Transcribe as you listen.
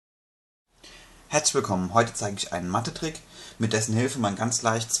Herzlich willkommen, heute zeige ich einen Mathe-Trick, mit dessen Hilfe man ganz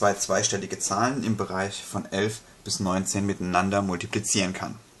leicht zwei zweistellige Zahlen im Bereich von 11 bis 19 miteinander multiplizieren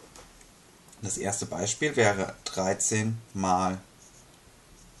kann. Das erste Beispiel wäre 13 mal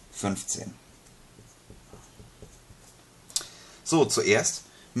 15. So, zuerst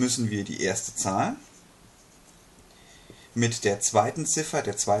müssen wir die erste Zahl mit der zweiten Ziffer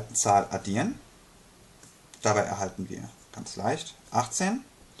der zweiten Zahl addieren. Dabei erhalten wir ganz leicht 18.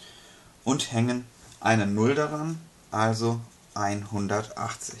 Und hängen eine 0 daran, also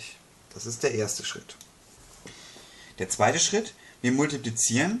 180. Das ist der erste Schritt. Der zweite Schritt, wir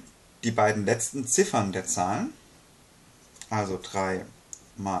multiplizieren die beiden letzten Ziffern der Zahlen, also 3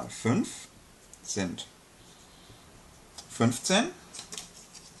 mal 5 sind 15.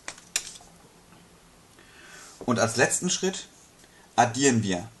 Und als letzten Schritt addieren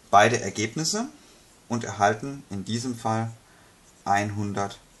wir beide Ergebnisse und erhalten in diesem Fall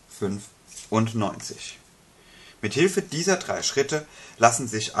 195. Mit Hilfe dieser drei Schritte lassen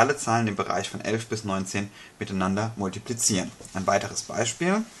sich alle Zahlen im Bereich von 11 bis 19 miteinander multiplizieren. Ein weiteres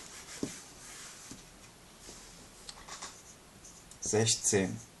Beispiel: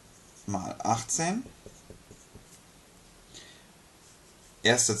 16 mal 18.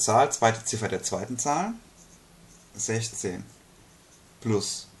 Erste Zahl, zweite Ziffer der zweiten Zahl. 16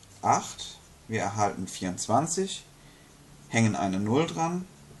 plus 8. Wir erhalten 24. Hängen eine 0 dran.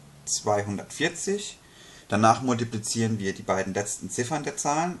 240. Danach multiplizieren wir die beiden letzten Ziffern der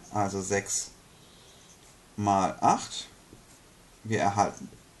Zahlen, also 6 mal 8. Wir erhalten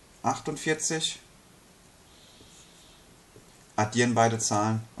 48. Addieren beide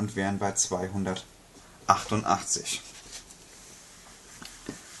Zahlen und wären bei 288.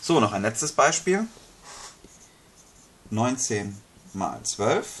 So, noch ein letztes Beispiel. 19 mal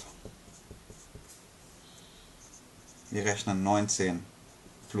 12. Wir rechnen 19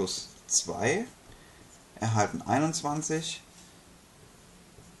 plus 2, erhalten 21,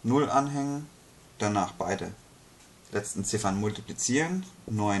 0 anhängen, danach beide letzten Ziffern multiplizieren,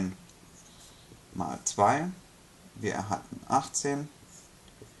 9 mal 2, wir erhalten 18,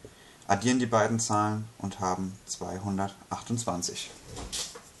 addieren die beiden Zahlen und haben 228.